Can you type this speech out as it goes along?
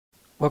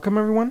Welcome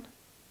everyone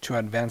to our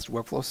Advanced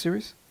Workflow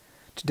series.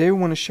 Today we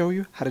want to show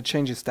you how to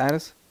change the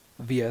status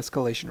via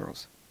escalation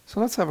rules. So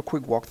let's have a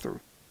quick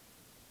walkthrough.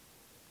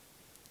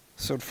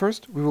 So at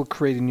first we will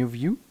create a new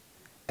view,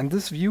 and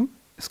this view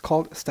is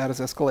called status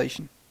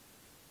escalation.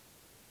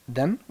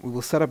 Then we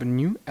will set up a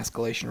new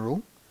escalation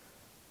rule,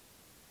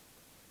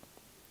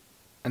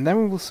 and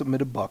then we will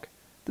submit a bug.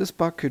 This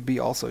bug could be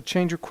also a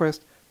change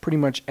request, pretty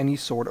much any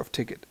sort of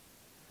ticket.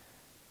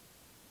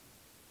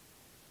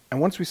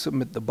 And once we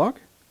submit the bug,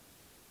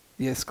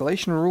 the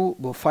escalation rule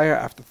will fire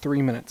after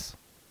 3 minutes.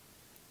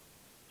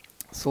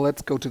 So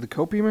let's go to the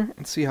codeBeamer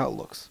and see how it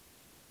looks.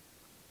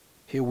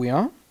 Here we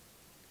are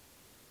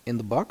in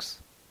the box.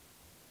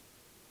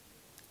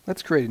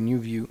 Let's create a new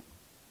view.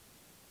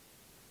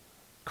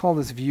 Call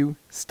this view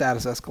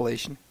status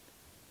escalation.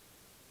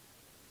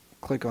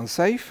 Click on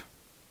save.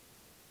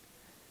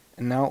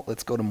 And now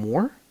let's go to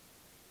more,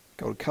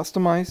 go to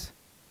customize,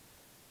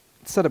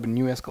 and set up a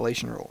new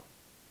escalation rule.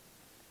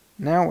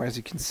 Now, as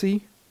you can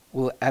see,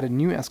 we'll add a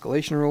new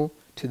escalation rule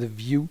to the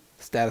view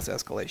status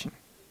escalation.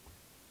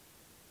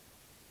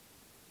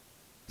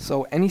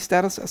 So any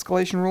status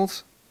escalation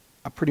rules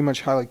are pretty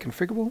much highly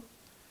configurable,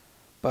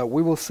 but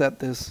we will set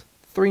this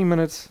 3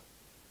 minutes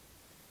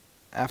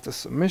after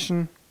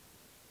submission.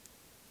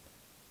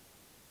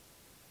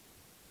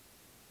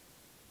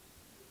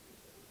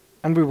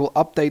 And we will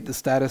update the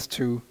status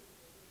to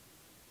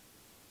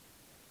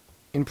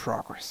in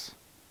progress.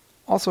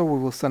 Also, we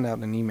will send out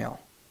an email.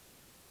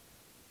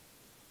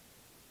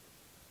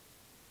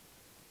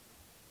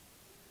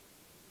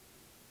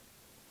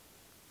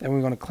 Then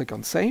we're going to click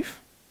on save.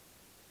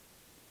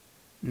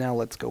 Now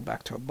let's go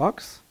back to our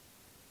box.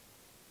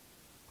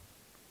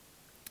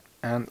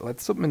 And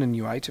let's submit a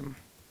new item.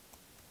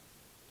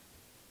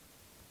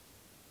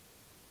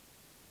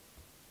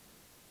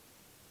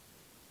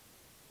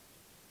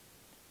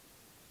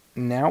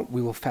 Now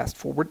we will fast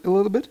forward a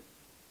little bit.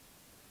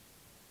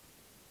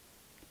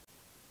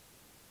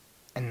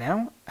 And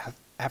now,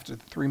 after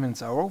the 3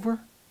 minutes are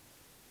over,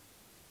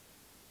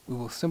 we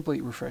will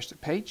simply refresh the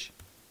page.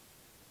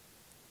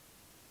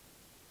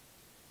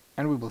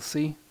 And we will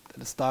see that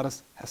the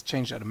status has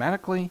changed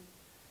automatically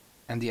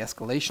and the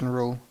escalation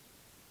rule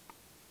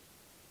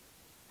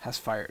has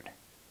fired.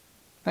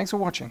 Thanks for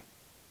watching.